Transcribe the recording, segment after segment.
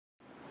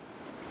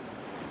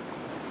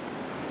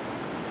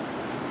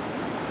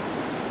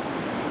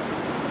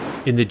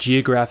In the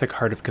geographic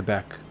heart of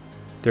Quebec,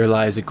 there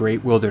lies a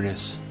great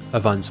wilderness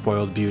of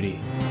unspoiled beauty.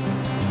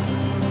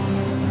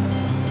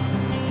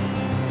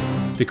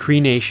 The Cree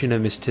nation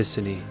of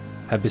Mistassini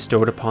have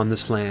bestowed upon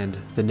this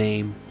land the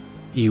name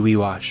Eeyou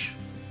Istchee,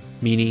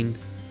 meaning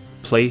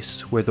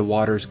place where the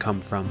waters come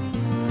from.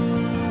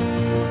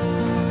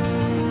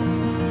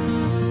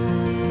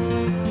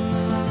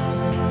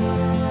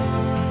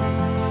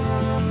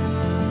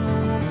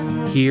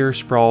 Here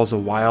sprawls a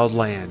wild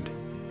land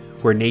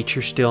where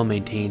nature still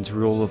maintains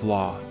rule of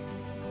law.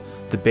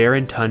 The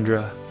barren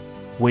tundra,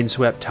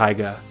 windswept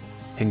taiga,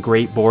 and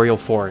great boreal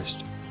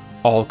forest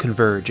all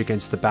converge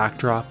against the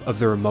backdrop of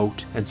the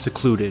remote and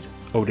secluded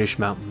Otish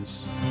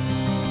Mountains.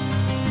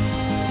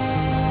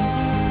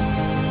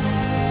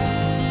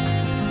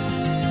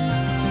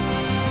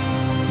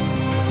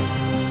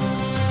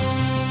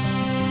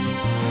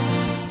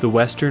 The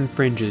western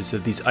fringes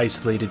of these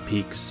isolated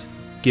peaks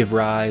give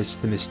rise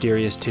to the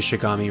mysterious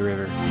Tichégami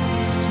River.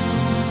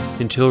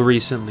 Until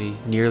recently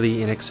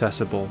nearly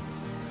inaccessible,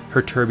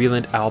 her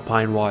turbulent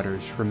alpine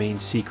waters remain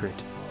secret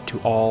to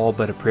all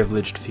but a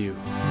privileged few.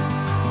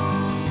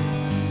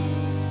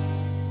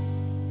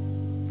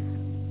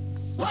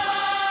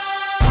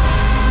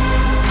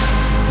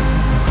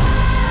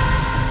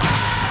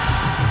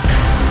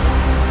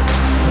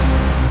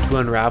 To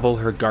unravel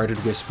her guarded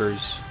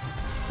whispers,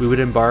 we would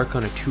embark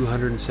on a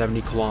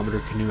 270-kilometer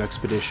canoe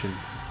expedition,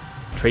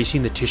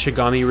 tracing the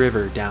Tichégami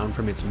River down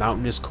from its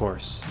mountainous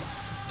course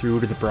through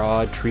to the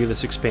broad,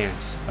 treeless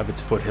expanse of its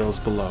foothills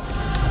below.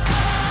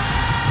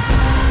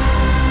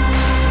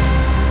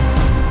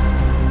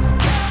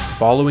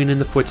 Following in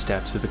the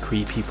footsteps of the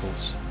Cree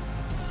peoples,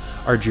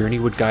 our journey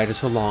would guide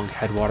us along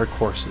headwater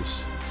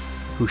courses,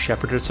 who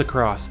shepherd us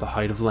across the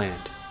height of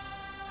land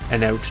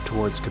and out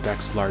towards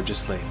Quebec's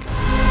largest lake.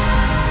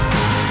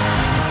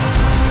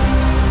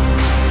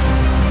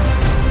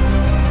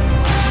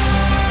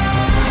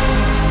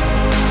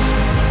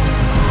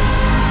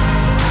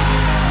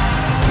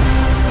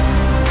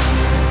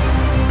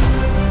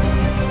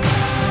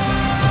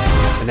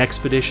 An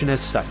expedition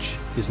as such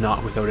is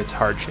not without its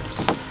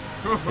hardships,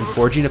 and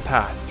forging a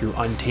path through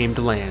untamed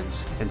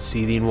lands and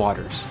seething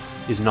waters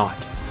is not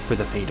for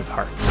the faint of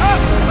heart.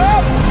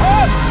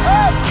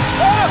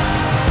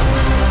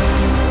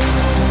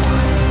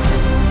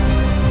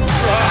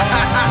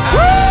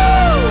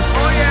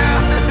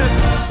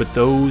 But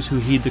those who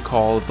heed the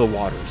call of the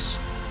waters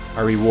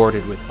are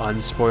rewarded with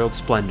unspoiled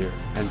splendor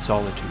and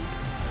solitude,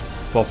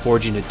 while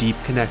forging a deep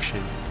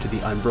connection to the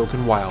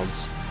unbroken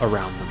wilds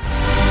around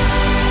them.